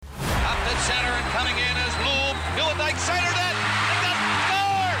coming in as Bloom. Hillendyke centered it. And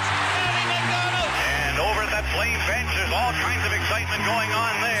scores! Matty McDonald! And over at that Flame bench, there's all kinds of excitement going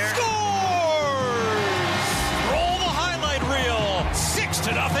on there. Scores! Roll the highlight reel. 6-0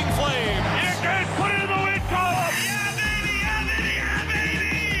 Flame. Here goes, put it in the win column. Yeah, baby, yeah, baby, yeah,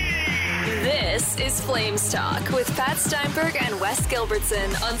 baby. This is Flames Talk with Pat Steinberg and Wes Gilbertson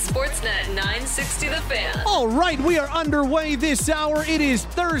on Sportsnet 960 The Fan. All right, we are underway this hour. It is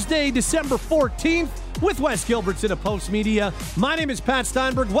Thursday, December 14th. With Wes Gilbertson of Post Media. My name is Pat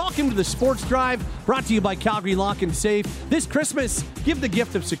Steinberg. Welcome to the Sports Drive, brought to you by Calgary Lock and Safe. This Christmas, give the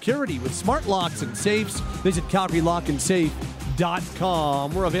gift of security with smart locks and safes. Visit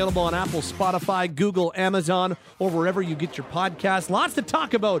CalgaryLockandSafe.com. We're available on Apple, Spotify, Google, Amazon, or wherever you get your podcasts. Lots to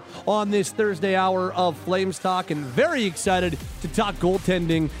talk about on this Thursday hour of Flames Talk, and very excited to talk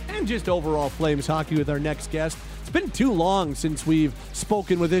goaltending and just overall Flames hockey with our next guest. It's been too long since we've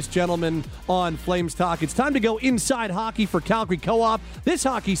spoken with this gentleman on Flames Talk. It's time to go inside hockey for Calgary Co-op. This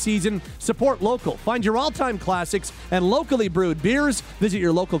hockey season, support local. Find your all-time classics and locally brewed beers. Visit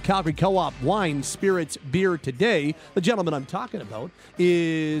your local Calgary Co-op wine, spirits, beer today. The gentleman I'm talking about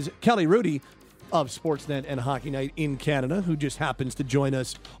is Kelly Hrudey of Sportsnet and Hockey Night in Canada, who just happens to join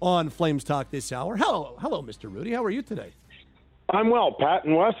us on Flames Talk this hour. Hello, Mr. Hrudey. How are you today? I'm well, Pat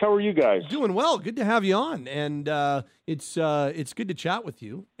and Wes. How are you guys? Doing well. Good to have you on, and it's good to chat with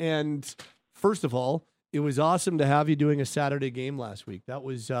you. And first of all, it was awesome to have you doing a Saturday game last week. That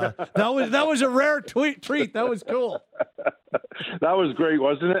was that was a rare treat. That was cool. That was great,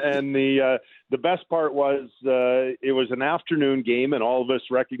 wasn't it? And the best part was it was an afternoon game, and all of us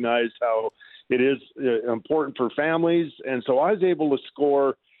recognized how it is important for families. And so I was able to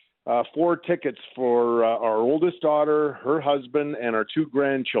score 4 tickets for our oldest daughter, her husband, and our 2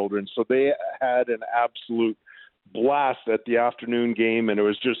 grandchildren. So they had an absolute blast at the afternoon game, and it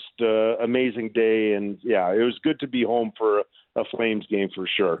was just an amazing day. And, yeah, it was good to be home for a Flames game for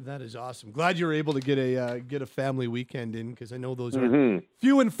sure. That is awesome. Glad you were able to get a family weekend in, because I know those are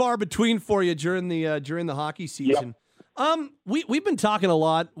few and far between for you during the hockey season. Yep. We've been talking a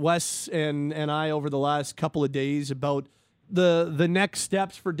lot, Wes and I, over the last couple of days about the next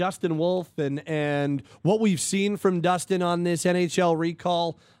steps for Dustin Wolf and what we've seen from Dustin on this NHL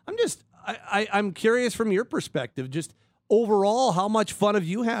recall. I'm curious from your perspective, just overall, how much fun have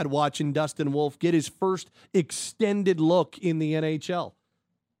you had watching Dustin Wolf get his first extended look in the NHL?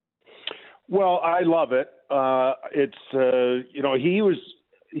 Well, I love it.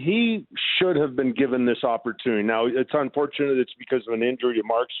 He should have been given this opportunity. Now, it's unfortunate it's because of an injury to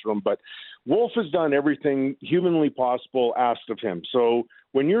Markstrom, but Wolf has done everything humanly possible asked of him. So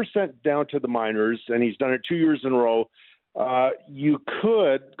when you're sent down to the minors, and he's done it 2 years in a row, you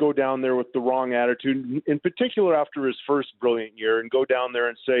could go down there with the wrong attitude, in particular after his first brilliant year, and go down there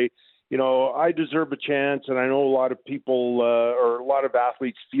and say, I deserve a chance, and I know a lot of people or a lot of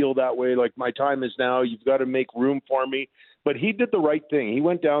athletes feel that way, like my time is now, you've got to make room for me. But he did the right thing. He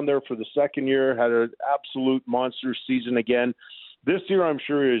went down there for the second year, had an absolute monster season again. This year, I'm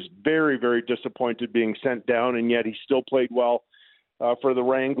sure he was very, very disappointed being sent down, and yet he still played well for the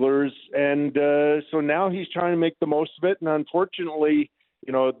Wranglers. And so now he's trying to make the most of it. And unfortunately,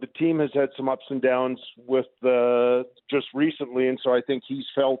 the team has had some ups and downs with just recently, and so I think he's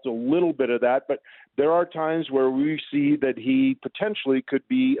felt a little bit of that. But there are times where we see that he potentially could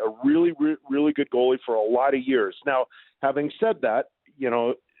be a really, really good goalie for a lot of years. Now, having said that,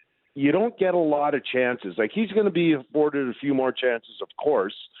 you don't get a lot of chances. Like, he's going to be afforded a few more chances, of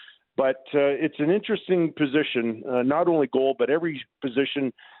course, but it's an interesting position, not only goal, but every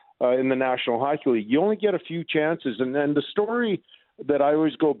position in the National Hockey League. You only get a few chances. And then the story that I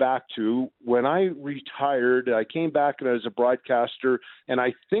always go back to, when I retired, I came back as a broadcaster, and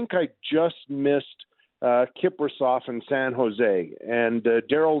I think I just missed Kiprusoff in San Jose. And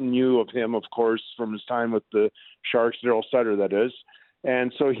Daryl knew of him, of course, from his time with the Sharks, Daryl Sutter, that is.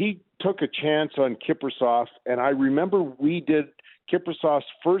 And so he took a chance on Kiprusoff, and I remember we did Kiprusoff's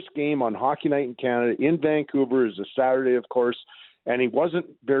first game on Hockey Night in Canada in Vancouver. It was a Saturday, of course, and he wasn't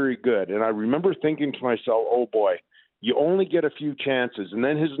very good. And I remember thinking to myself, oh boy, you only get a few chances. And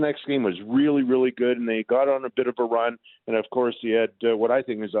then his next game was really, really good, and they got on a bit of a run. And, of course, he had what I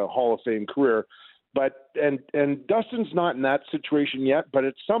think is a Hall of Fame career. But and Dustin's not in that situation yet, but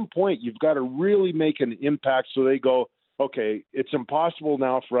at some point you've got to really make an impact so they go, okay, it's impossible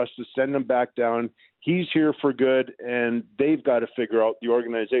now for us to send him back down. He's here for good, and they've got to figure out, the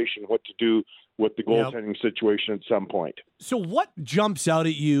organization, what to do with the goaltending situation at some point. So what jumps out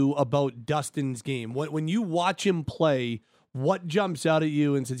at you about Dustin's game? When you watch him play, what jumps out at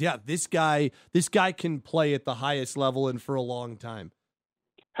you and says, yeah, this guy can play at the highest level and for a long time?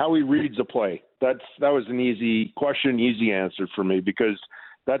 how he reads a play. That was an easy question, easy answer for me, because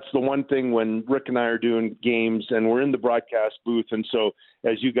that's the one thing when Rick and I are doing games and we're in the broadcast booth. And so,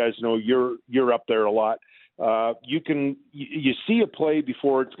 as you guys know, you're up there a lot. You see a play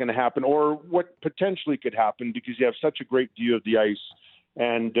before it's going to happen, or what potentially could happen, because you have such a great view of the ice.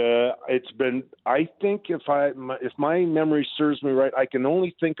 And it's been, I think, if my memory serves me right, I can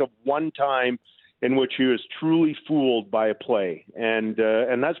only think of one time in which he was truly fooled by a play, and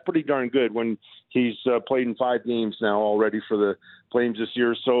that's pretty darn good when he's played in 5 games now already for the Flames this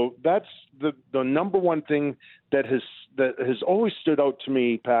year. So that's the number one thing that has always stood out to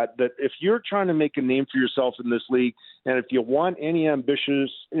me, Pat, that if you're trying to make a name for yourself in this league, and if you want any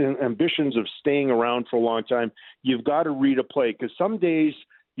ambitions of staying around for a long time, you've got to read a play, because some days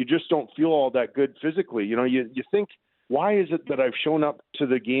you just don't feel all that good physically. You know, you think, why is it that I've shown up to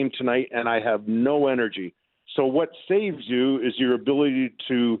the game tonight and I have no energy? So what saves you is your ability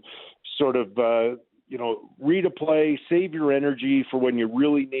to sort of, read a play, save your energy for when you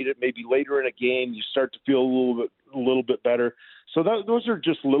really need it. Maybe later in a game, you start to feel a little bit better. So those are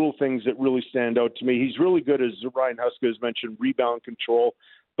just little things that really stand out to me. He's really good, as Ryan Huska has mentioned, rebound control.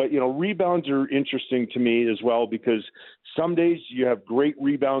 But, rebounds are interesting to me as well, because some days you have great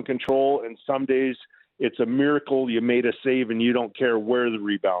rebound control, and some days it's a miracle you made a save and you don't care where the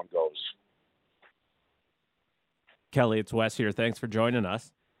rebound goes. Kelly, it's Wes here. Thanks for joining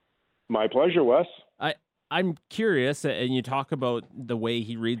us. My pleasure, Wes. I'm curious, and you talk about the way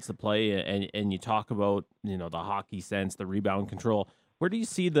he reads the play, and you talk about, the hockey sense, the rebound control. Where do you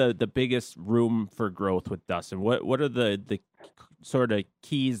see the biggest room for growth with Dustin? What are the sort of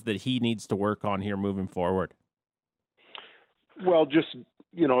keys that he needs to work on here moving forward? Well, just,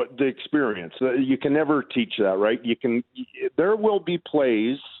 the experience. You can never teach that, right? There will be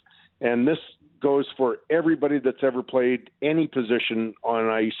plays, and this goes for everybody that's ever played any position on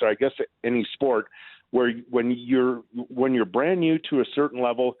ice, or I guess any sport, where when you're brand new to a certain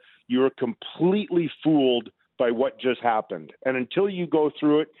level, you're completely fooled by what just happened. And until you go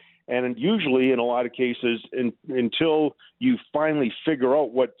through it, and usually in a lot of cases, until you finally figure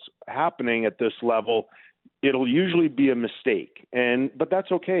out what's happening at this level, it'll usually be a mistake. But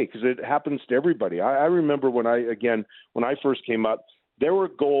that's okay, because it happens to everybody. I remember when I first came up, there were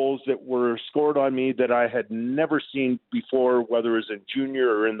goals that were scored on me that I had never seen before, whether it was in junior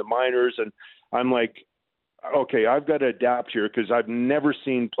or in the minors. And I'm like, okay, I've got to adapt here, because I've never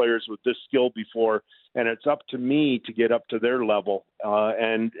seen players with this skill before, and it's up to me to get up to their level.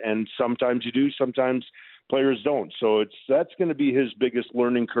 And sometimes you do, sometimes players don't. So that's going to be his biggest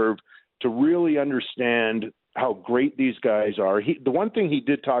learning curve, to really understand how great these guys are. The one thing he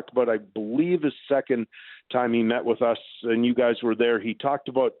did talk about, I believe his second time he met with us and you guys were there, he talked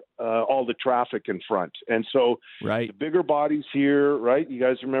about all the traffic in front. And so right. The bigger bodies here, right? You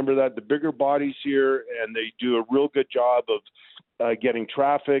guys remember that? The bigger bodies here, and they do a real good job of getting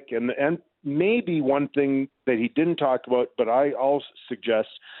traffic. And maybe one thing that he didn't talk about, but I also suggest,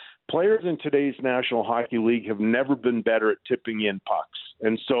 players in today's National Hockey League have never been better at tipping in pucks.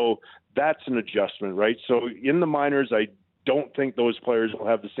 And so that's an adjustment, right? So in the minors, I don't think those players will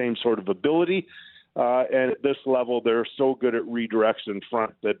have the same sort of ability. And at this level, they're so good at redirects in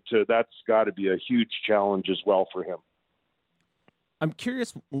front that that's got to be a huge challenge as well for him. I'm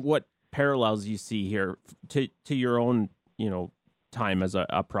curious what parallels you see here to your own, time as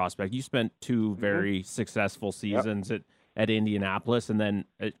a prospect. You spent 2 very successful seasons at Indianapolis, and then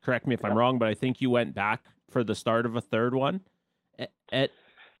correct me if I'm wrong, but I think you went back for the start of a third one.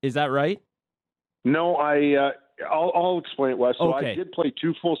 Is that right? No, I'll explain it, Wes. So okay. I did play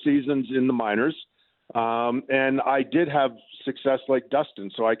 2 full seasons in the minors, and I did have success like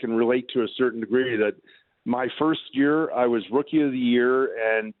Dustin, so I can relate to a certain degree that my first year I was Rookie of the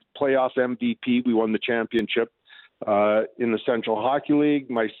Year and playoff MVP. We won the championship in the Central Hockey League.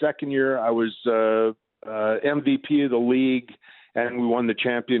 My second year I was MVP of the league, and we won the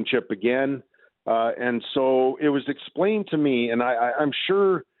championship again. And so it was explained to me, and I'm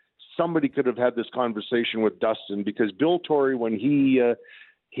sure somebody could have had this conversation with Dustin, because Bill Torrey, when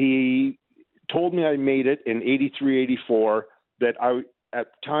he told me I made it in 83, 84, that at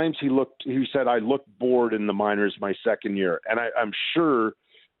times he said I looked bored in the minors my second year. And I'm sure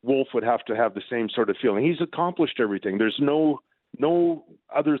Wolf would have to have the same sort of feeling. He's accomplished everything. There's no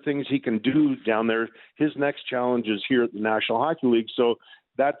other things he can do down there. His next challenge is here at the National Hockey League. So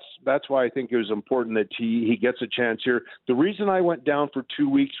that's why I think it was important that he gets a chance here. The reason I went down for 2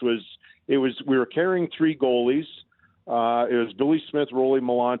 weeks was we were carrying 3 goalies. It was Billy Smith, Rolly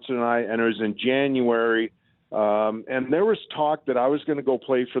Melanson, and I, and it was in January. And there was talk that I was going to go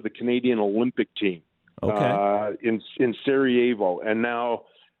play for the Canadian Olympic team in Sarajevo. And now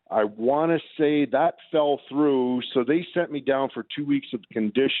I want to say that fell through. So they sent me down for 2 weeks of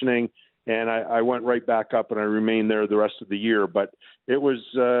conditioning, and I went right back up, and I remained there the rest of the year. But it was,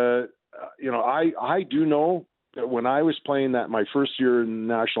 I do know that when I was playing that my first year in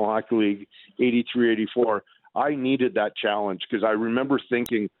the National Hockey League, 83, 84, I needed that challenge because I remember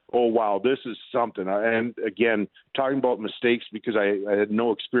thinking, oh, wow, this is something. And again, talking about mistakes because I had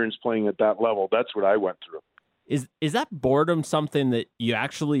no experience playing at that level, that's what I went through. Is that boredom something that you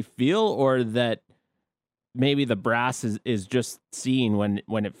actually feel, or that maybe the brass is just seeing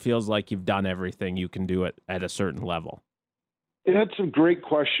when it feels like you've done everything you can do at a certain level? That's a great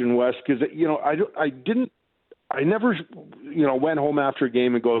question, Wes, because, I never, went home after a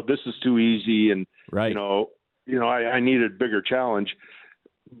game and go, this is too easy. And, right. I needed a bigger challenge.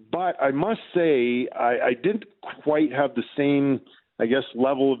 But I must say, I didn't quite have the same, I guess,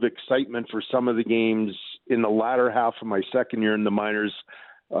 level of excitement for some of the games in the latter half of my second year in the minors.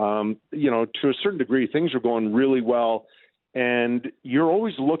 To a certain degree, things are going really well, and you're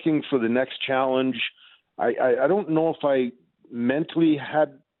always looking for the next challenge. I don't know if I mentally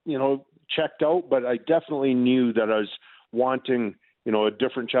had, checked out, but I definitely knew that I was wanting, a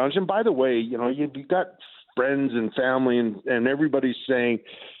different challenge. And by the way, you've got friends and family and everybody's saying,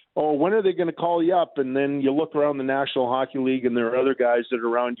 oh, when are they going to call you up? And then you look around the National Hockey League and there are other guys that are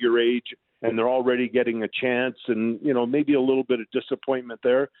around your age and they're already getting a chance, and, maybe a little bit of disappointment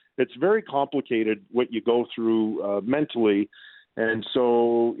there. It's very complicated what you go through mentally. And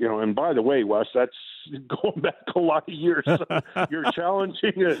so, and by the way, Wes, that's going back a lot of years. You're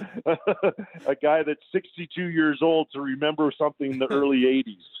challenging a guy that's 62 years old to remember something in the early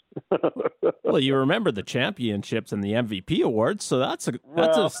 80s. Well, you remember the championships and the MVP awards, so that's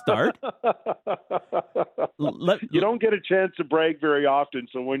a start. You don't get a chance to brag very often,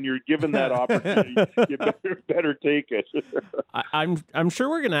 so when you're given that opportunity, you better take it. I'm sure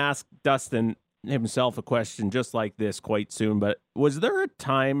we're going to ask Dustin himself a question just like this quite soon, but was there a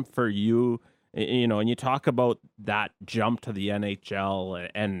time for you, and you talk about that jump to the NHL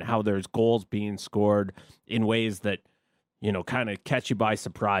and how there's goals being scored in ways that, kind of catch you by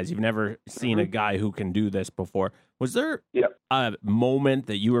surprise. You've never seen a guy who can do this before. Was there a moment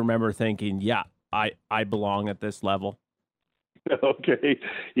that you remember thinking, yeah, I belong at this level? Okay.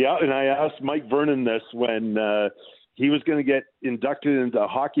 Yeah. And I asked Mike Vernon this when, he was going to get inducted into the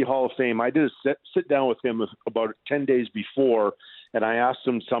Hockey Hall of Fame. I did a sit down with him about 10 days before, and I asked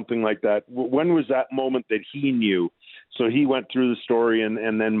him something like that. When was that moment that he knew? So he went through the story, and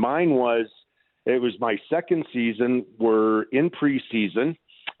then mine was, it was my second season. We're in preseason.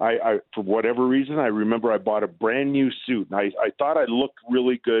 I for whatever reason, I remember I bought a brand new suit, and I thought I looked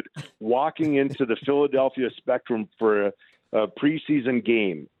really good walking into the Philadelphia Spectrum for a preseason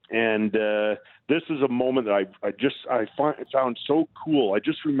game. And this is a moment that I found so cool. I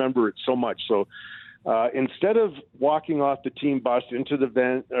just remember it so much. So instead of walking off the team bus into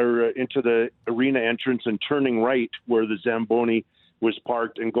the arena entrance and turning right where the Zamboni was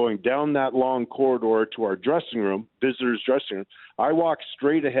parked and going down that long corridor to our dressing room, visitors' dressing room, I walked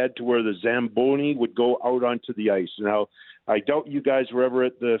straight ahead to where the Zamboni would go out onto the ice. Now, I doubt you guys were ever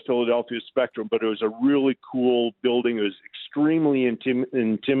at the Philadelphia Spectrum, but it was a really cool building. It was extremely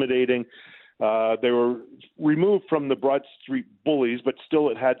intimidating. They were removed from the Broad Street Bullies, but still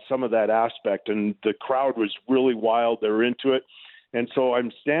it had some of that aspect, and the crowd was really wild. They were into it. And so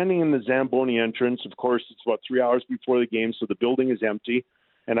I'm standing in the Zamboni entrance. Of course, it's about 3 hours before the game, so the building is empty.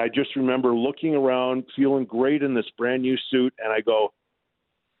 And I just remember looking around, feeling great in this brand new suit, and I go,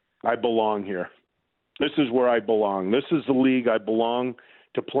 I belong here. This is where I belong. This is the league I belong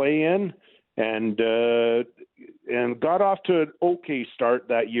to play in, and got off to an okay start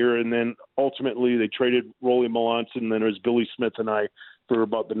that year. And then ultimately they traded Rolly Melanson, and then it was Billy Smith and I for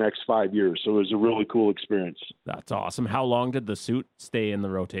about the next 5 years. So it was a really cool experience. That's awesome. How long did the suit stay in the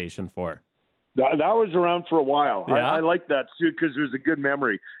rotation for? That was around for a while. Yeah. I liked that suit because it was a good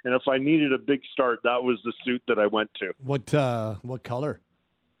memory. And if I needed a big start, that was the suit that I went to. What color?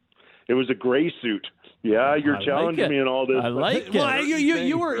 It was a gray suit. Yeah, you're challenging me in all this. I like it. Well,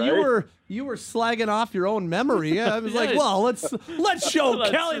 you were slagging off your own memory. Yeah, I was like, well, let's show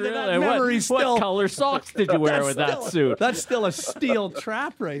Kelly that memory still. What color socks did you wear with that suit? That's still a steel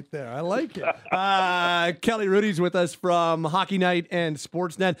trap right there. I like it. Kelly Hrudey's with us from Hockey Night and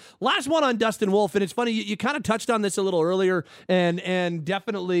Sportsnet. Last one on Dustin Wolf, and it's funny, you kind of touched on this a little earlier, and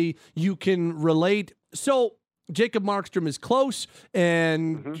definitely you can relate. So, Jacob Markstrom is close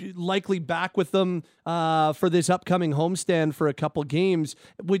and likely back with them for this upcoming homestand for a couple games,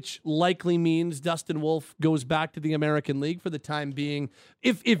 which likely means Dustin Wolf goes back to the American League for the time being.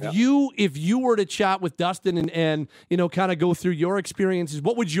 If you were to chat with Dustin and kind of go through your experiences,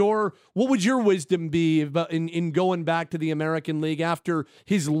 what would your wisdom be about in going back to the American League after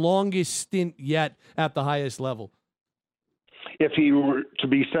his longest stint yet at the highest level? If he were to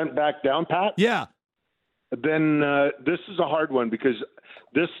be sent back down, Pat? Yeah. Then this is a hard one because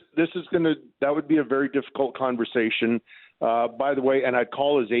this is that would be a very difficult conversation. By the way, and I'd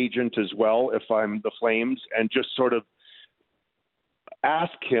call his agent as well if I'm the Flames and just sort of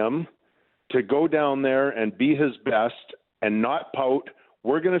ask him to go down there and be his best and not pout.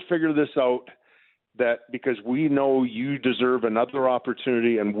 We're going to figure this out because we know you deserve another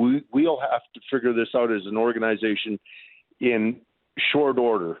opportunity, and we'll have to figure this out as an organization in short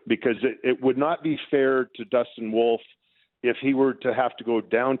order, because it would not be fair to Dustin Wolf if he were to have to go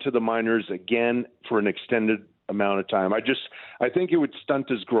down to the minors again for an extended amount of time. I think it would stunt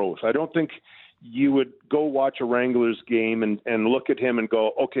his growth. I don't think you would go watch a Wranglers game and look at him and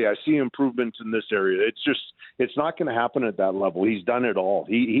go, okay, I see improvements in this area. It's not going to happen at that level. He's done it all.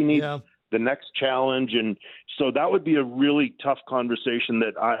 He needs the next challenge. And so that would be a really tough conversation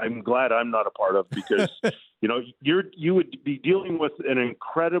that I'm glad I'm not a part of, because you would be dealing with an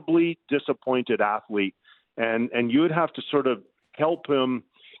incredibly disappointed athlete, and you would have to sort of help him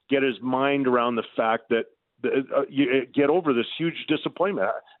get his mind around the fact that you get over this huge disappointment.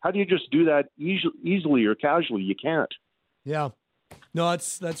 How do you just do that easily or casually? You can't. Yeah, no,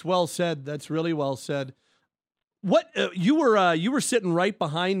 that's well said. That's really well said. What you were sitting right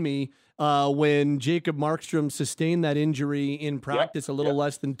behind me when Jacob Markstrom sustained that injury in practice a little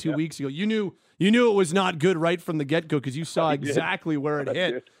less than 2 weeks ago. You knew it was not good right from the get-go because you saw exactly where it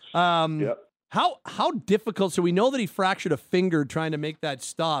hit. How difficult? So we know that he fractured a finger trying to make that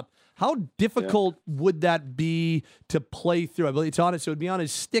stop. How difficult would that be to play through? I believe it's on it, so it would be on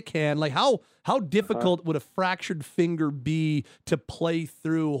his stick hand. Like how difficult would a fractured finger be to play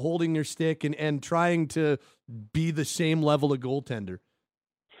through, holding your stick and trying to be the same level of goaltender?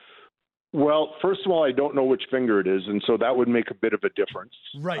 Well, first of all, I don't know which finger it is, and so that would make a bit of a difference.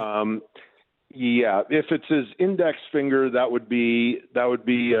 Right. If it's his index finger, that would be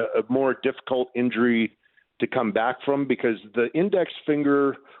a more difficult injury to come back from, because the index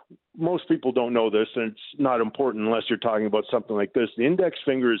finger, most people don't know this, and it's not important unless you're talking about something like this. The index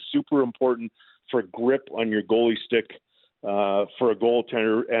finger is super important for grip on your goalie stick for a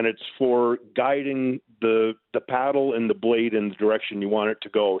goaltender, and it's for guiding the paddle and the blade in the direction you want it to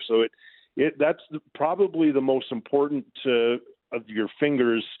go. So that's probably the most important of your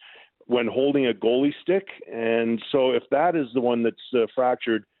fingers when holding a goalie stick. And so if that is the one that's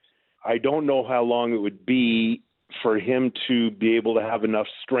fractured, I don't know how long it would be for him to be able to have enough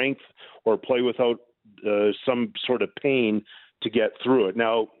strength or play without some sort of pain to get through it.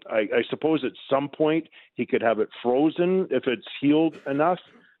 Now, I suppose at some point he could have it frozen if it's healed enough,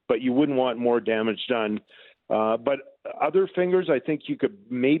 but you wouldn't want more damage done. But other fingers, I think you could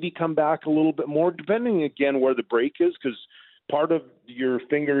maybe come back a little bit more, depending, again, where the break is, because part of your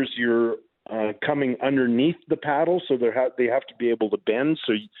fingers, you're coming underneath the paddle, so they have to be able to bend,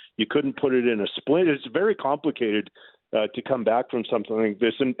 so you couldn't put it in a splint. It's very complicated to come back from something like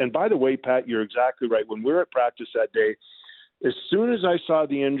this. And by the way, Pat, you're exactly right. When we were at practice that day, as soon as I saw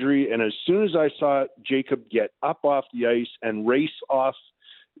the injury and as soon as I saw Jacob get up off the ice and race off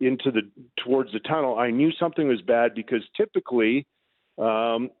towards the tunnel, I knew something was bad, because typically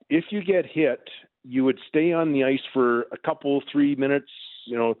if you get hit, you would stay on the ice for 3 minutes.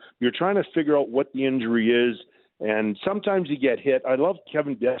 You're trying to figure out what the injury is, and sometimes you get hit. I love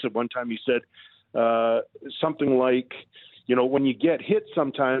Kevin Bessett. One time he said something like, when you get hit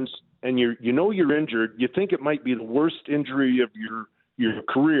sometimes and you're injured, you think it might be the worst injury of your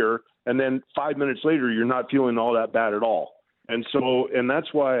career, and then 5 minutes later you're not feeling all that bad at all. And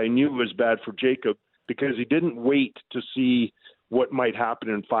that's why I knew it was bad for Jacob, because he didn't wait to see what might happen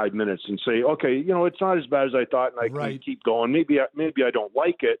in 5 minutes and say, okay, it's not as bad as I thought, and I can keep going. Maybe I don't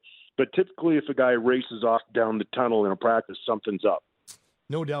like it, but typically if a guy races off down the tunnel in a practice, something's up.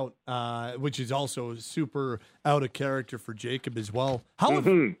 No doubt, which is also super out of character for Jacob as well. How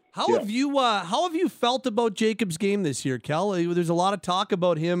have you felt about Jacob's game this year, Kel? There's a lot of talk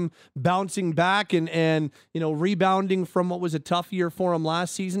about him bouncing back and rebounding from what was a tough year for him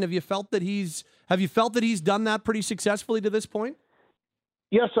last season. Have you felt that he's done that pretty successfully to this point?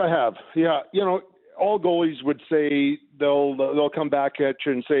 Yes, I have. Yeah, all goalies would say they'll come back at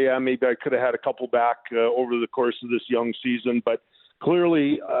you and say, maybe I could have had a couple back over the course of this young season, but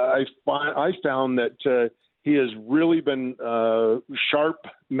clearly, I found that He has really been sharp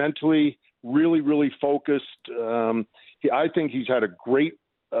mentally, really, really focused. I think he's had a great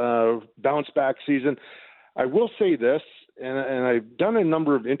bounce back season. I will say this, and I've done a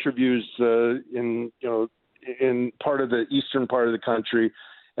number of interviews in part of the eastern part of the country,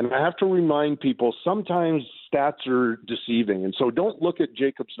 and I have to remind people sometimes stats are deceiving, and so don't look at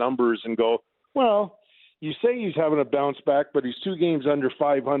Jacob's numbers and go, well, you say he's having a bounce back, but he's 2 games under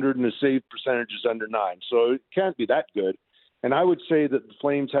 500 and his save percentage is under 9. So it can't be that good. And I would say that the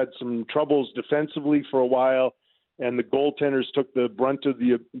Flames had some troubles defensively for a while, and the goaltenders took the brunt of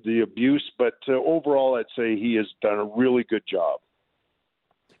the abuse. But overall, I'd say he has done a really good job.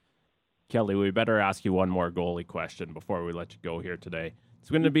 Kelly, we better ask you one more goalie question before we let you go here today.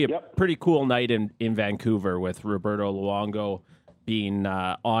 It's going to be a pretty cool night in Vancouver with Roberto Luongo being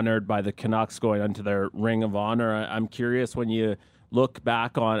honored by the Canucks going into their Ring of Honor. I'm curious, when you look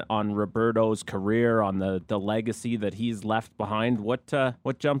back on Roberto's career, on the legacy that he's left behind, what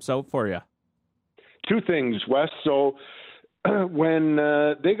jumps out for you? 2 things, Wes. So when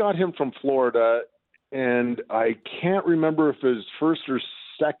they got him from Florida, and I can't remember if it was first or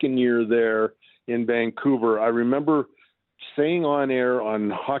second year there in Vancouver, I remember saying on air on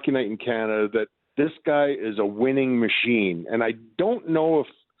Hockey Night in Canada that this guy is a winning machine. And I don't know if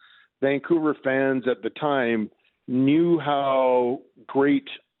Vancouver fans at the time knew how great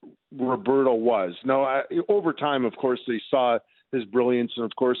Roberto was. Now, over time, of course, they saw his brilliance, and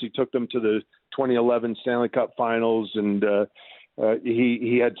of course, he took them to the 2011 Stanley Cup Finals, and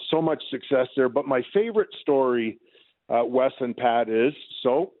he had so much success there. But my favorite story, Wes and Pat, is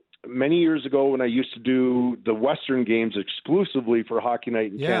so many years ago when I used to do the Western games exclusively for Hockey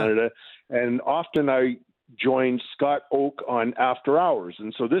Night in Canada, and often I joined Scott Oak on After Hours.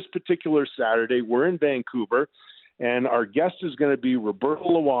 And so this particular Saturday, we're in Vancouver, and our guest is going to be Roberto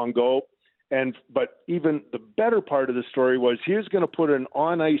Luongo. But even the better part of the story was he was going to put an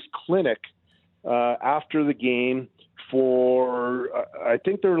on-ice clinic after the game for, I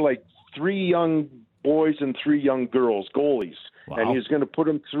think there were like 3 young boys and 3 young girls, goalies. Wow. And he's going to put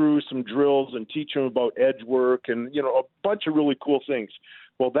them through some drills and teach them about edge work and, a bunch of really cool things.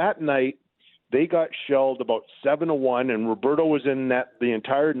 Well, that night, they got shelled about 7-1, and Roberto was in net the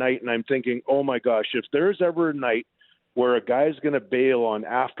entire night, and I'm thinking, oh, my gosh, if there's ever a night where a guy's going to bail on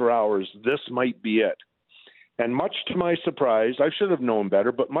After Hours, this might be it. And much to my surprise, I should have known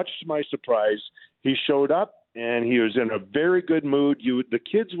better, but much to my surprise, he showed up, and he was in a very good mood. The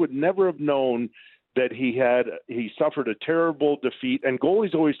kids would never have known that he suffered a terrible defeat, and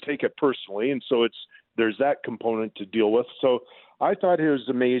goalies always take it personally, and so there's that component to deal with. So I thought he was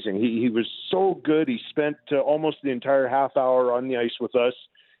amazing. He was so good. He spent almost the entire half hour on the ice with us,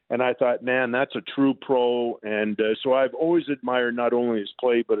 and I thought, man, that's a true pro. And so I've always admired not only his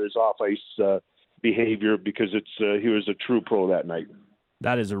play but his off-ice behavior, because he was a true pro that night.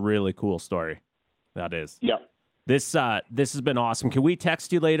 That is a really cool story. That is. Yeah. This has been awesome. Can we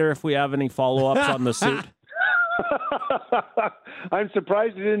text you later if we have any follow-ups on the suit? I'm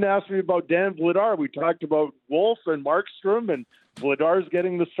surprised you didn't ask me about Dan Vladar. We talked about Wolf and Markstrom, and Vladar's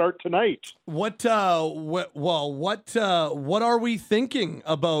getting the start tonight. What are we thinking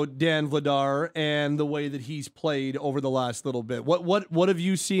about Dan Vladar and the way that he's played over the last little bit? What have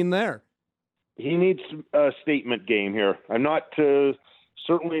you seen there? He needs a statement game here. I'm not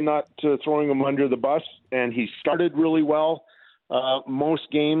certainly not throwing him under the bus, and he started really well.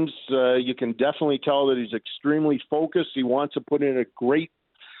 Most games, you can definitely tell that he's extremely focused. He wants to put in a great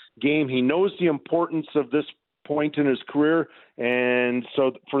game. He knows the importance of this point in his career, and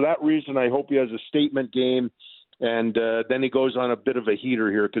so for that reason, I hope he has a statement game, and then he goes on a bit of a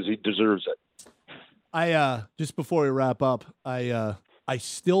heater here because he deserves it. I just before we wrap up, I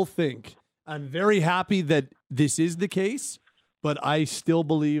still think I'm very happy that this is the case, but I still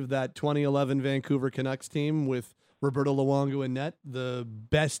believe that 2011 Vancouver Canucks team with Roberto Luongo in net, the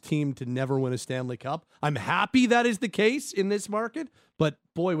best team to never win a Stanley Cup. I'm happy that is the case in this market, but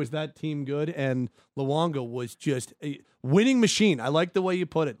boy, was that team good, and Luongo was just a winning machine. I like the way you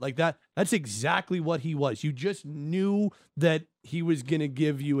put it. Like that. That's exactly what he was. You just knew that he was going to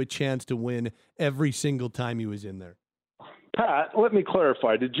give you a chance to win every single time he was in there. Pat, let me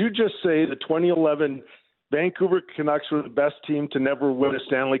clarify. Did you just say the 2011 Vancouver Canucks were the best team to never win a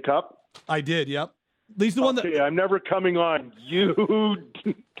Stanley Cup? I did, yep. He's the one that. Okay, I'm never coming on. You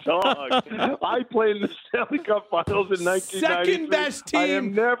dog. I played in the Stanley Cup Finals in 1993. Second best team. I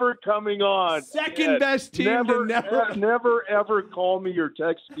am never coming on. Second best team. Never ever call me or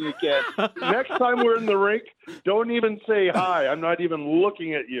text me again. Next time we're in the rink, don't even say hi. I'm not even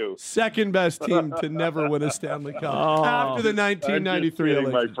looking at you. Second best team to never win a Stanley Cup after the 1993 kidding,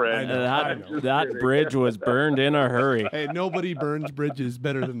 Olympics. my friend. That bridge was burned in a hurry. Hey, nobody burns bridges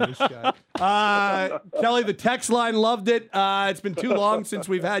better than this guy. Kelly, the text line loved it. It's been too long since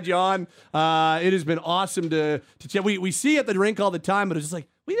we've had you on. It has been awesome to chat. We see you at the rink all the time, but it's just like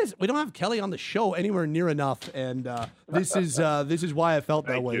we don't have Kelly on the show anywhere near enough, and this is why I felt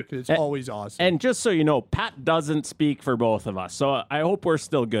that way, because it's always awesome. And just so you know, Pat doesn't speak for both of us, so I hope we're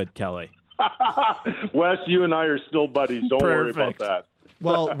still good, Kelly. Wes, you and I are still buddies. Don't worry about that.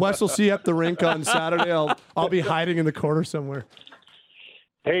 Well, Wes will see you at the rink on Saturday. I'll be hiding in the corner somewhere.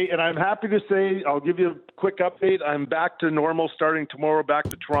 Hey, and I'm happy to say, I'll give you a quick update. I'm back to normal starting tomorrow, back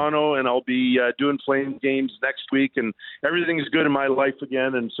to Toronto, and I'll be doing Flames games next week, and everything is good in my life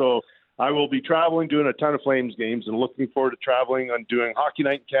again. And so I will be traveling, doing a ton of Flames games, and looking forward to traveling and doing Hockey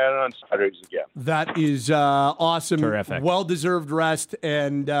Night in Canada on Saturdays again. That is awesome. Terrific. Well-deserved rest,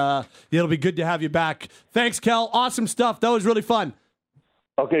 and it'll be good to have you back. Thanks, Kel. Awesome stuff. That was really fun.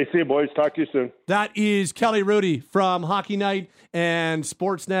 Okay, see you, boys. Talk to you soon. That is Kelly Hrudey from Hockey Night and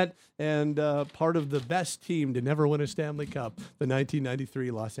Sportsnet, and part of the best team to never win a Stanley Cup, the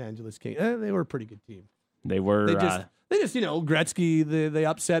 1993 Los Angeles Kings. They were a pretty good team. They were. They just Gretzky. They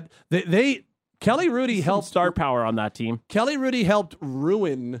upset. Kelly Hrudey helped star power on that team. Kelly Hrudey helped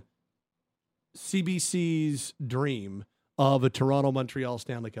ruin CBC's dream of a Toronto-Montreal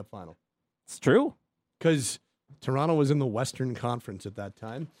Stanley Cup final. It's true, because Toronto was in the Western Conference at that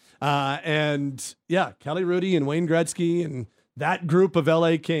time. And yeah, Kelly Hrudey and Wayne Gretzky and that group of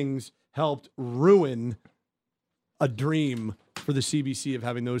LA Kings helped ruin a dream for the CBC of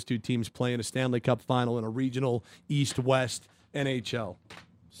having those two teams play in a Stanley Cup final in a regional East-West NHL.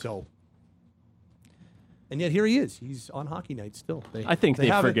 So, and yet here he is. He's on Hockey Night still. I think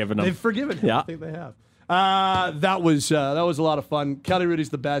they've forgiven him. They've forgiven him. Yeah. I think they have. That was a lot of fun. Kelly Hrudey's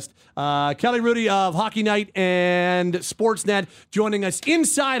the best. Kelly Hrudey of Hockey Night and Sportsnet joining us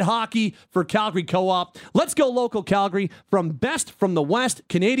inside hockey for Calgary Co-op. Let's go local Calgary. From best from the West,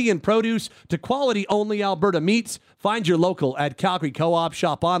 Canadian produce to quality only Alberta meats. Find your local at Calgary Co-op.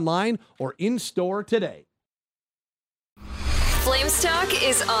 Shop online or in store today. Flames Talk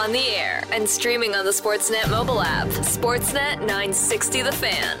is on the air and streaming on the Sportsnet mobile app. Sportsnet 960 The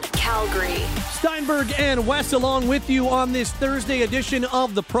Fan, Calgary. Steinberg and Wes along with you on this Thursday edition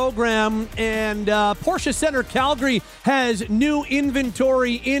of the program. And Porsche Center Calgary has new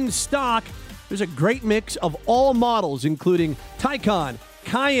inventory in stock. There's a great mix of all models, including Taycan,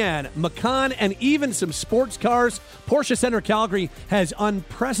 Cayenne, Macan, and even some sports cars. Porsche Center Calgary has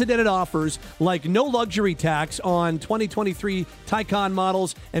unprecedented offers like no luxury tax on 2023 Taycan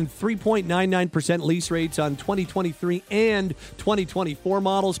models and 3.99% lease rates on 2023 and 2024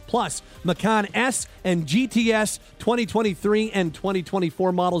 models, plus Macan S and GTS 2023 and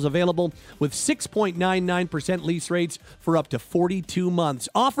 2024 models available with 6.99% lease rates for up to 42 months.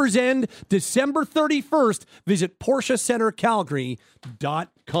 Offers end December 31st. Visit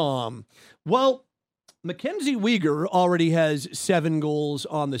PorscheCenterCalgary.com. Well, Mackenzie Weegar already has 7 goals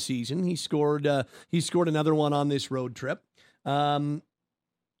on the season. He scored another one on this road trip.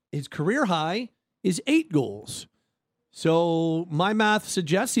 His career high is 8 goals. So my math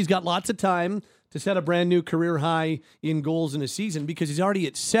suggests he's got lots of time to set a brand new career high in goals in a season, because he's already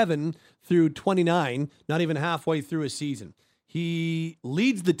at 7 through 29, not even halfway through a season. He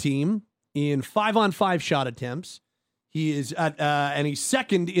leads the team in 5-on-5 shot attempts. He is at, and he's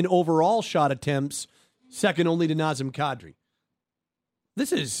second in overall shot attempts, second only to Nazem Kadri.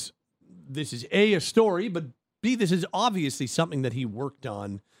 This is A, a story, but B, this is obviously something that he worked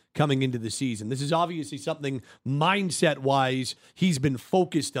on coming into the season. This is obviously something mindset-wise he's been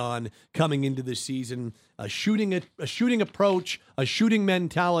focused on coming into the season. A shooting approach, a shooting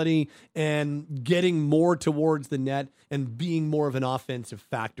mentality, and getting more towards the net and being more of an offensive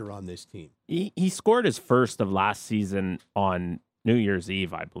factor on this team. He scored his first of last season on New Year's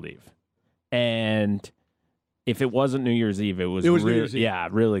Eve, I believe. And if it wasn't New Year's Eve, it was New Year's Eve. Yeah,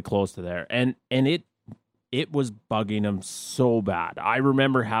 really close to there. And it was bugging him so bad. I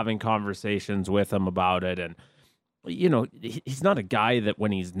remember having conversations with him about it. And, you know, he's not a guy that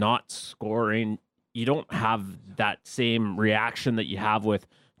when he's not scoring, you don't have that same reaction that you have with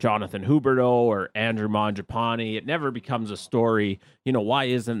Jonathan Huberdeau or Andrew Mangiapane. It never becomes a story, you know, why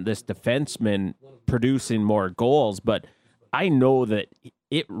isn't this defenseman producing more goals? But I know that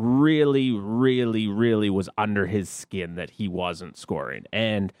it really, really, really was under his skin that he wasn't scoring.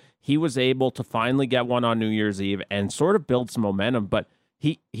 And he was able to finally get one on New Year's Eve and sort of build some momentum. But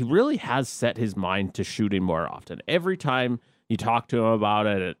he really has set his mind to shooting more often. Every time you talk to him about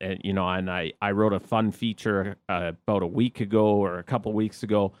it, and I wrote a fun feature about a week ago or a couple weeks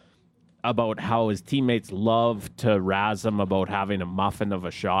ago about how his teammates love to razz him about having a muffin of a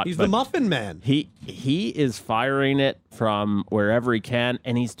shot. He's the muffin man. He is firing it from wherever he can,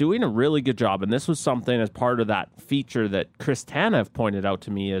 and he's doing a really good job. And this was something as part of that feature that Chris Tanev pointed out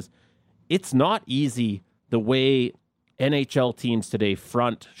to me is it's not easy the way NHL teams today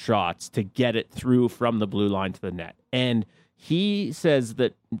front shots to get it through from the blue line to the net. And he says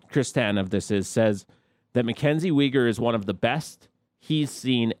that, Chris Tanev says that Mackenzie Weegar is one of the best he's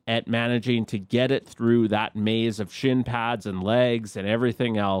seen at managing to get it through that maze of shin pads and legs and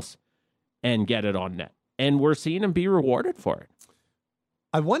everything else and get it on net. And we're seeing him be rewarded for it.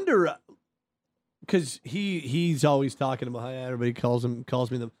 I wonder, because he's always talking about how everybody calls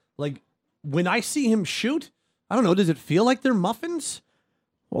me them. Like, when I see him shoot, I don't know, does it feel like they're muffins?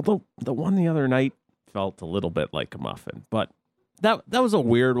 Well, the one the other night felt a little bit like a muffin, but that was a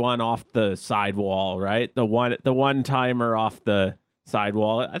weird one off the sidewall, right? The one timer off the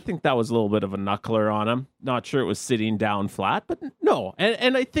sidewall. I think that was a little bit of a knuckler on him. Not sure it was sitting down flat, but no.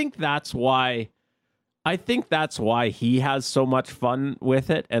 And I think that's why he has so much fun with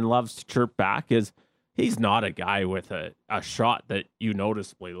it and loves to chirp back is he's not a guy with a shot that you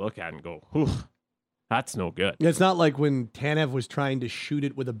noticeably look at and go, whew, that's no good. It's not like when Tanev was trying to shoot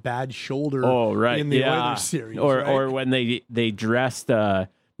it with a bad shoulder in the Oilers series. Or when they dressed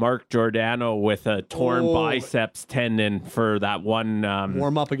Mark Giordano with a torn biceps tendon for that one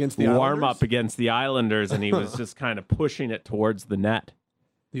warm up against the Islanders, and he was just kind of pushing it towards the net.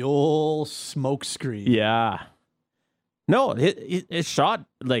 The old smoke screen. Yeah. No, his shot,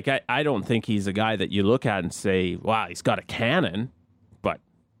 like, I don't think he's a guy that you look at and say, wow, he's got a cannon, but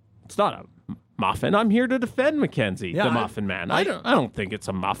it's not a muffin. I'm here to defend Mackenzie, the muffin man. I don't think it's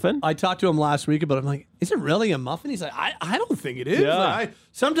a muffin. I talked to him last week about it. I'm like, is it really a muffin? He's like, I don't think it is. Yeah. Like,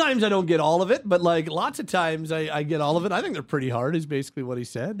 sometimes I don't get all of it, but like lots of times I get all of it. I think they're pretty hard is basically what he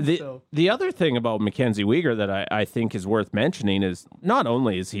said. The other thing about Mackenzie Weegar that I think is worth mentioning is not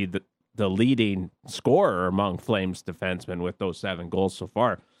only is he the leading scorer among Flames defensemen with those 7 goals so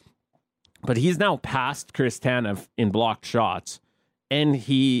far, but he's now passed Chris Tanev in blocked shots. And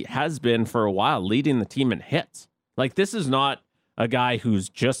he has been for a while leading the team in hits. Like, this is not a guy who's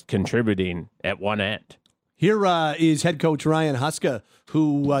just contributing at one end. Here is head coach Ryan Huska,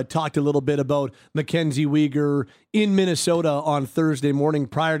 who talked a little bit about Mackenzie Weegar in Minnesota on Thursday morning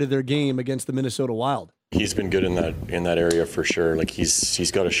prior to their game against the Minnesota Wild. He's been good in that area for sure. Like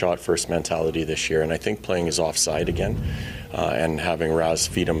he's got a shot first mentality this year, and I think playing his offside again and having Raz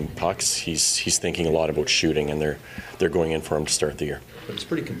feed him pucks, he's thinking a lot about shooting, and they're going in for him to start the year. But it's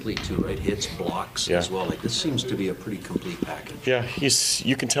pretty complete too, right? Hits, blocks as well. Like, this seems to be a pretty complete package. Yeah,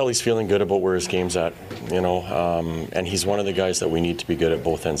 you can tell he's feeling good about where his game's at, and he's one of the guys that we need to be good at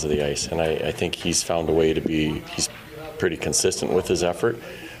both ends of the ice. And I think he's found a way he's pretty consistent with his effort.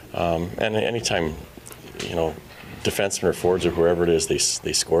 And anytime, defensemen or forwards or whoever it is,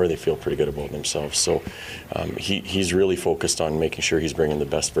 they score, they feel pretty good about themselves. So he's really focused on making sure he's bringing the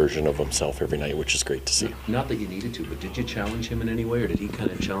best version of himself every night, which is great to see. Not that you needed to, but did you challenge him in any way, or did he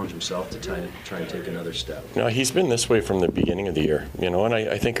kind of challenge himself to try and take another step? No, he's been this way from the beginning of the year, and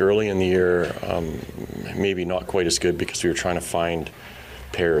I think early in the year, maybe not quite as good because we were trying to find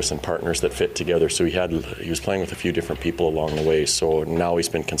pairs and partners that fit together. So he was playing with a few different people along the way. So now he's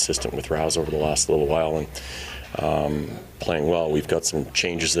been consistent with Raz over the last little while and playing well. We've got some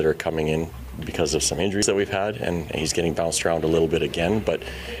changes that are coming in because of some injuries that we've had, and he's getting bounced around a little bit again, but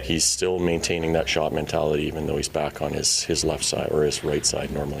he's still maintaining that shot mentality even though he's back on his left side or his right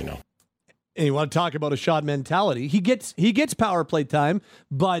side normally now. And you want to talk about a shot mentality. He gets power play time,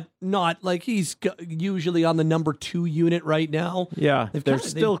 but not like he's usually on the number 2 unit right now. Yeah, they're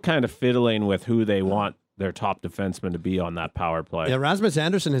still kind of fiddling with who they want their top defenseman to be on that power play. Yeah, Rasmus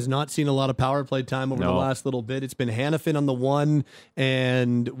Andersson has not seen a lot of power play time over the last little bit. It's been Hanifin on the 1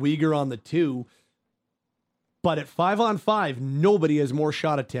 and Weegar on the 2. But at 5-on-5, nobody has more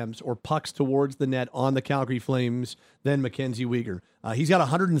shot attempts or pucks towards the net on the Calgary Flames than Mackenzie Weegar. He's got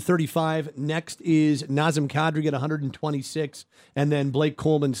 135. Next is Nazem Kadri at 126, and then Blake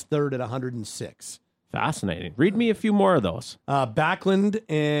Coleman's third at 106. Fascinating. Read me a few more of those. Backlund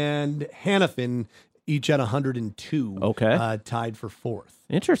and Hanifin each at 102. Okay. Tied for fourth.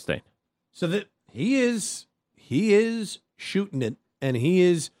 Interesting. So that he is shooting it, and he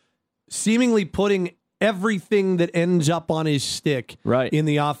is seemingly putting everything that ends up on his stick in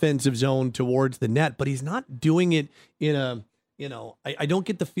the offensive zone towards the net, but he's not doing it in a, I don't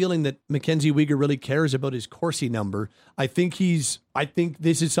get the feeling that Mackenzie Weegar really cares about his Corsi number. I think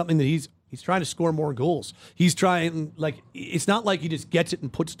this is something that he's trying to score more goals. He's trying, it's not like he just gets it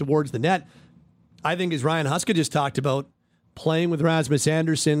and puts towards the net. I think, as Ryan Huska just talked about, playing with Rasmus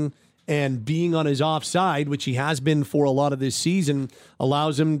Andersson and being on his offside, which he has been for a lot of this season,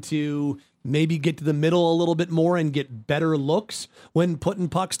 allows him to maybe get to the middle a little bit more and get better looks when putting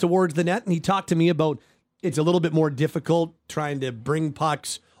pucks towards the net. And he talked to me about it's a little bit more difficult trying to bring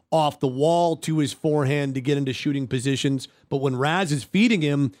pucks off the wall to his forehand to get into shooting positions. But when Raz is feeding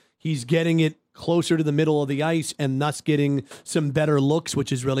him, he's getting it closer to the middle of the ice and thus getting some better looks,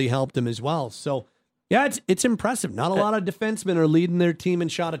 which has really helped him as well. So, yeah, it's impressive. Not a lot of defensemen are leading their team in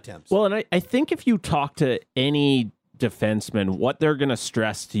shot attempts. Well, and I think if you talk to any defenseman, what they're going to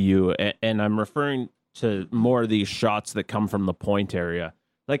stress to you, and I'm referring to more of these shots that come from the point area,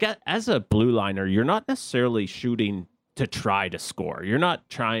 like as a blue liner, you're not necessarily shooting to try to score. You're not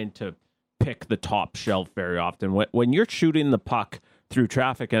trying to pick the top shelf very often. When you're shooting the puck through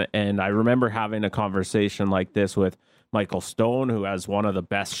traffic, and I remember having a conversation like this with Michael Stone, who has one of the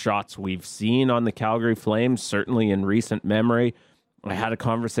best shots we've seen on the Calgary Flames, certainly in recent memory. I had a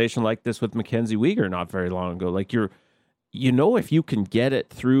conversation like this with Mackenzie Weegar not very long ago. Like, if you can get it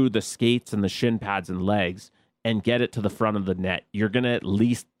through the skates and the shin pads and legs and get it to the front of the net, you're going to at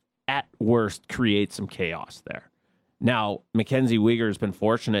least, at worst, create some chaos there. Now, Mackenzie Weegar has been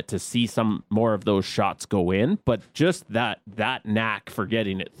fortunate to see some more of those shots go in, but just that knack for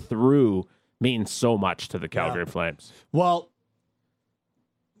getting it through means so much to the Calgary Flames. Well,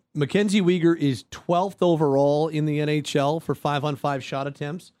 Mackenzie Weegar is 12th overall in the NHL for 5-on-5 shot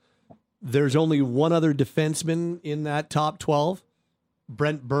attempts. There's only one other defenseman in that top 12.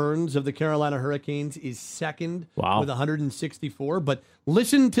 Brent Burns of the Carolina Hurricanes is second with 164. But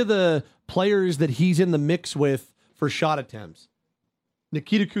listen to the players that he's in the mix with for shot attempts: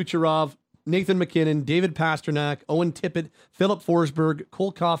 Nikita Kucherov, Nathan McKinnon, David Pasternak, Owen Tippett, Philip Forsberg,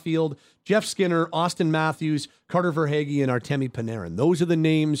 Cole Caulfield, Jeff Skinner, Austin Matthews, Carter Verhaeghe, and Artemi Panarin. Those are the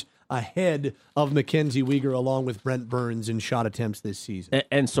names ahead of Mackenzie Weegar, along with Brent Burns in shot attempts this season.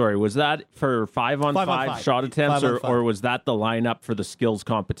 And sorry, was that for 5-on-5 shot attempts, or was that the lineup for the skills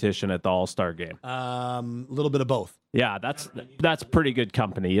competition at the All-Star game? A little bit of both. Yeah, that's pretty good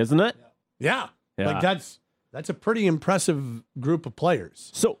company, isn't it? Yeah. Like that's a pretty impressive group of players.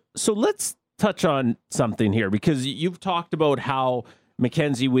 So let's touch on something here, because you've talked about how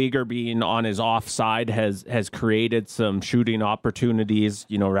Mackenzie Weegar being on his offside has created some shooting opportunities.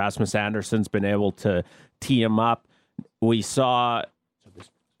 Rasmus Andersson's been able to tee him up. We saw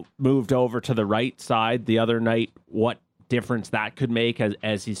moved over to the right side the other night, what difference that could make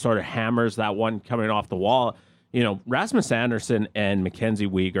as he sort of hammers that one coming off the wall. Rasmus Andersson and Mackenzie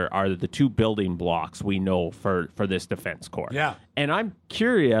Weegar are the two building blocks we know for this defense core. Yeah. And I'm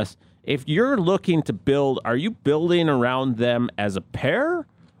curious, if you're looking to build, are you building around them as a pair,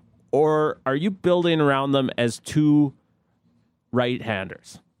 or are you building around them as two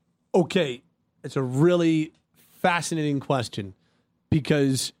right-handers? Okay, it's a really fascinating question,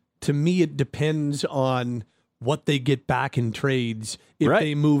 because to me it depends on what they get back in trades if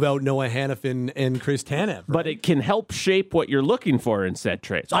they move out Noah Hannafin and Chris Tanev. Right? But it can help shape what you're looking for in said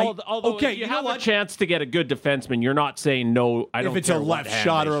trades. Although if you have a chance to get a good defenseman, you're not saying no, I don't care. If it's a left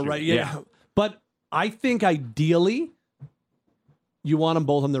shot or a right, yeah. But I think ideally you want them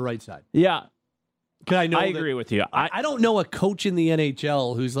both on the right side. Yeah. I agree with you. I don't know a coach in the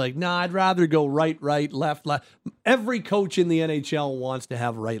NHL who's like, I'd rather go right, left. Every coach in the NHL wants to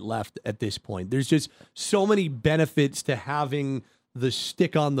have right, left at this point. There's just so many benefits to having the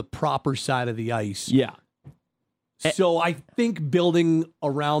stick on the proper side of the ice. Yeah. So I think building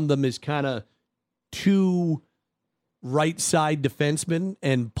around them is kind of two right side defensemen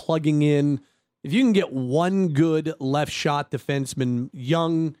and plugging in. If you can get one good left shot defenseman,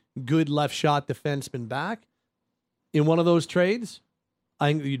 young, good left shot defenseman back in one of those trades, I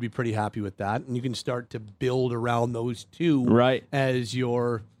think you'd be pretty happy with that. And you can start to build around those two as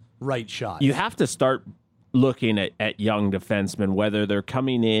your right shot. You have to start looking at young defensemen, whether they're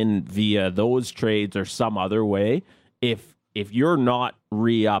coming in via those trades or some other way. If you're not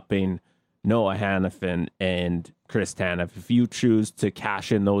re-upping Noah Hannafin and Chris Tanev, if you choose to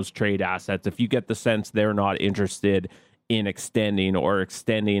cash in those trade assets, if you get the sense they're not interested in extending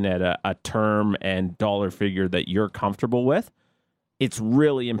at a term and dollar figure that you're comfortable with, it's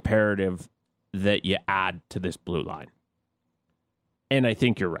really imperative that you add to this blue line. And I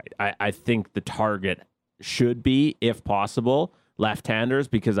think you're right. I think the target should be, if possible, left-handers,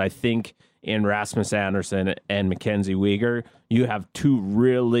 because I think in Rasmus Andersson and Mackenzie Weegar, you have two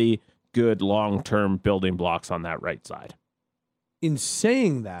really good long-term building blocks on that right side. In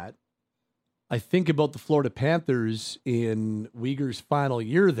saying that, I think about the Florida Panthers in Weegar's final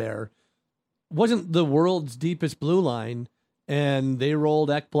year there. Wasn't the world's deepest blue line, and they rolled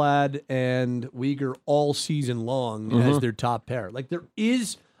Ekblad and Weegar all season long as their top pair. Like, there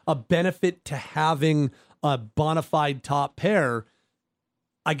is a benefit to having a bona fide top pair.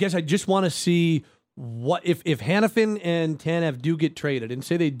 I guess I just want to see what if Hanifin and Tanev do get traded, and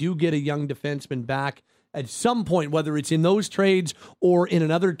say they do get a young defenseman back at some point, whether it's in those trades or in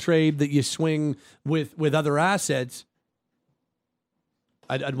another trade that you swing with other assets.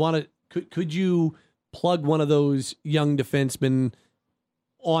 I'd want to. Could you plug one of those young defensemen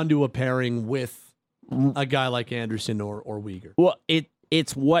onto a pairing with a guy like Anderson or Weegar? Well,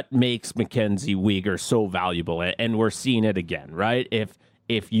 it's what makes Mackenzie Weegar so valuable, and we're seeing it again, right?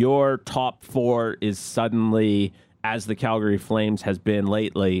 If your top four is suddenly, as the Calgary Flames has been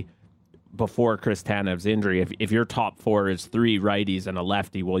lately, before Chris Tanev's injury, if your top four is three righties and a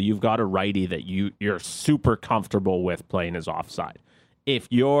lefty, well, you've got a righty that you're super comfortable with playing as offside. If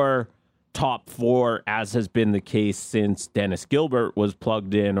your top four, as has been the case since Dennis Gilbert was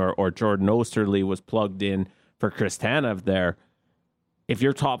plugged in or Jordan Osterley was plugged in for Chris Tanev there, if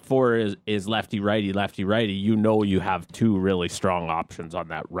your top four is lefty-righty, lefty-righty, you know you have two really strong options on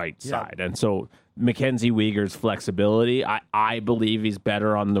that right side. And so Mackenzie Weegar's flexibility, I believe he's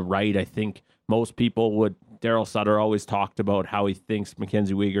better on the right. I think most people would. Daryl Sutter always talked about how he thinks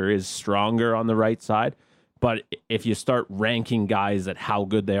Mackenzie Weegar is stronger on the right side. But if you start ranking guys at how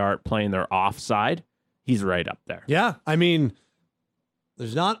good they are at playing their offside, he's right up there. Yeah, I mean,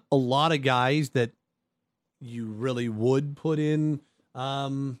 there's not a lot of guys that you really would put in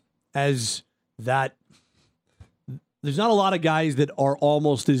as that. There's not a lot of guys that are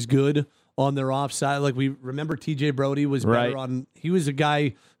almost as good on their offside. Like, we remember TJ Brody was better on. He was a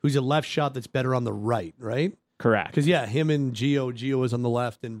guy who's a left shot that's better on the right, right? Correct. Because him and Gio was on the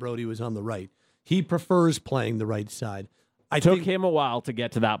left and Brody was on the right. He prefers playing the right side. Took him a while to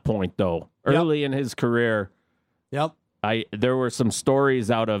get to that point, though. Early in his career. Yep. There were some stories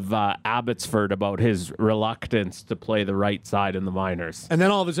out of Abbotsford about his reluctance to play the right side in the minors. And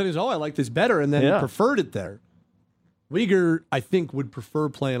then all of a sudden he's, I like this better, and then he preferred it there. Weegar, I think, would prefer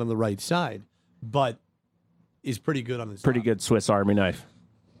playing on the right side, but is pretty good on his Pretty good Swiss Army knife.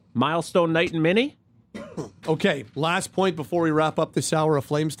 Milestone night and mini? Okay, last point before we wrap up this hour of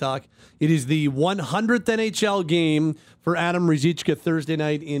Flames talk. It is the 100th NHL game for Adam Ruzicka Thursday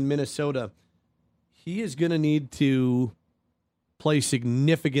night in Minnesota. He is going to need to play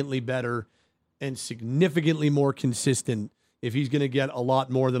significantly better and significantly more consistent if he's going to get a lot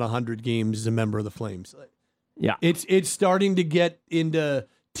more than 100 games as a member of the Flames. Yeah. It's starting to get into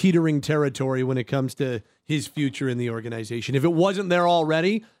teetering territory when it comes to his future in the organization. If it wasn't there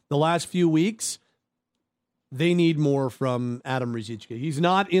already the last few weeks, they need more from Adam Ruzicka. He's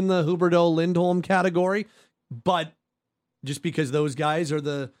not in the Huberdeau Lindholm category, but just because those guys are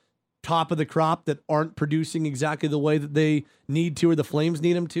the top of the crop that aren't producing exactly the way that they need to or the Flames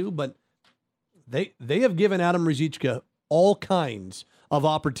need them to, but they have given Adam Ruzicka all kinds of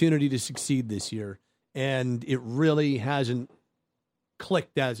opportunity to succeed this year, and it really hasn't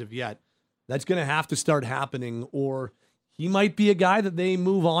clicked as of yet. That's going to have to start happening, or he might be a guy that they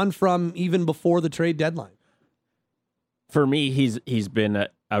move on from even before the trade deadline. For me, he's been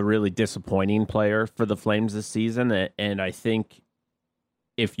a really disappointing player for the Flames this season, and I think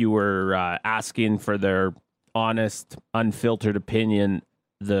if you were asking for their honest, unfiltered opinion,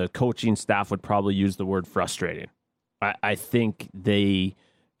 the coaching staff would probably use the word frustrating. I think they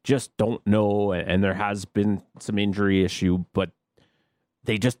just don't know, and there has been some injury issue, but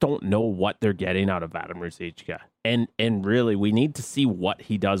they just don't know what they're getting out of Adam Ruzicka. And really, we need to see what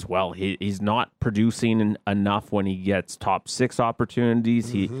he does well. He's not producing enough when he gets top six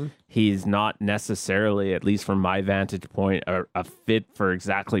opportunities. He's not necessarily, at least from my vantage point, a fit for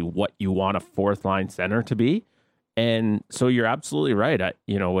exactly what you want a fourth line center to be. And so you're absolutely right.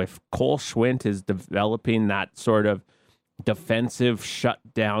 If Cole Schwindt is developing that sort of defensive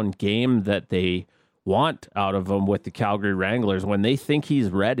shutdown game that they want out of him with the Calgary Wranglers, when they think he's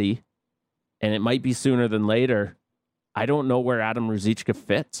ready, and it might be sooner than later, I don't know where Adam Ruzicka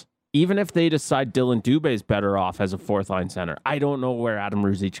fits. Even if they decide Dylan Dubé is better off as a fourth line center, I don't know where Adam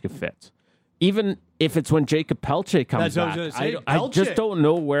Ruzicka fits. Even if it's when Jacob Pelche comes back, I just don't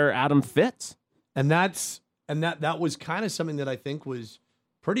know where Adam fits. And that was kind of something that I think was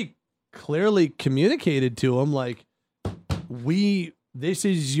pretty clearly communicated to him. Like, we're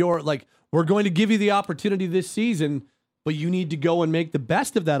going to give you the opportunity this season. but you need to go and make the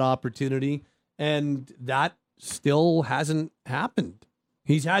best of that opportunity, and that still hasn't happened.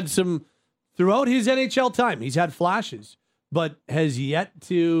 He's had some, throughout his NHL time, he's had flashes, but has yet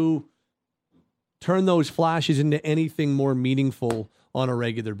to turn those flashes into anything more meaningful on a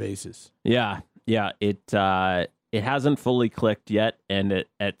regular basis. Yeah. It hasn't fully clicked yet, and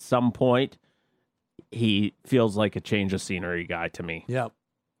at some point, he feels like a change of scenery guy to me. Yeah.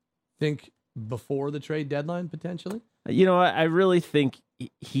 Think before the trade deadline, potentially? I really think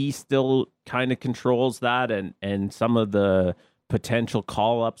he still kind of controls that, and some of the potential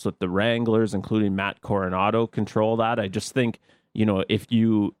call-ups with the Wranglers, including Matt Coronado, control that. I just think, if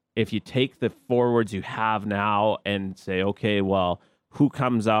you take the forwards you have now and say, okay, well, who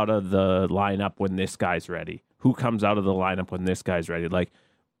comes out of the lineup when this guy's ready? Who comes out of the lineup when this guy's ready? Like,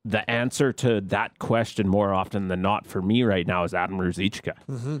 the answer to that question more often than not for me right now is Adam Ruzicka.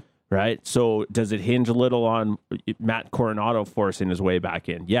 Mm-hmm. Right? So does it hinge a little on Matt Coronado forcing his way back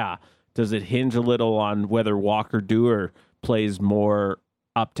in? Yeah. Does it hinge a little on whether Walker Duehr plays more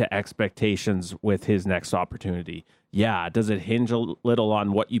up to expectations with his next opportunity? Yeah. Does it hinge a little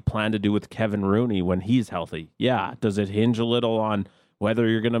on what you plan to do with Kevin Rooney when he's healthy? Yeah. Does it hinge a little on whether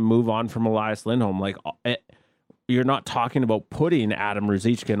you're going to move on from Elias Lindholm? Like, you're not talking about putting Adam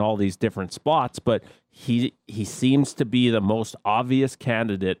Ruzicka in all these different spots, but he seems to be the most obvious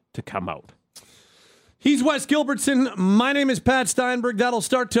candidate to come out. He's Wes Gilbertson. My name is Pat Steinberg. That'll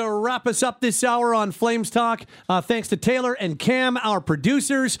start to wrap us up this hour on Flames Talk. Thanks to Taylor and Cam, our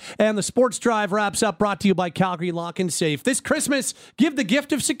producers. And the Sports Drive wraps up, brought to you by Calgary Lock and Safe. This Christmas, give the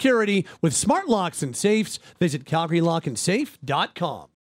gift of security with smart locks and safes. Visit CalgaryLockandSafe.com.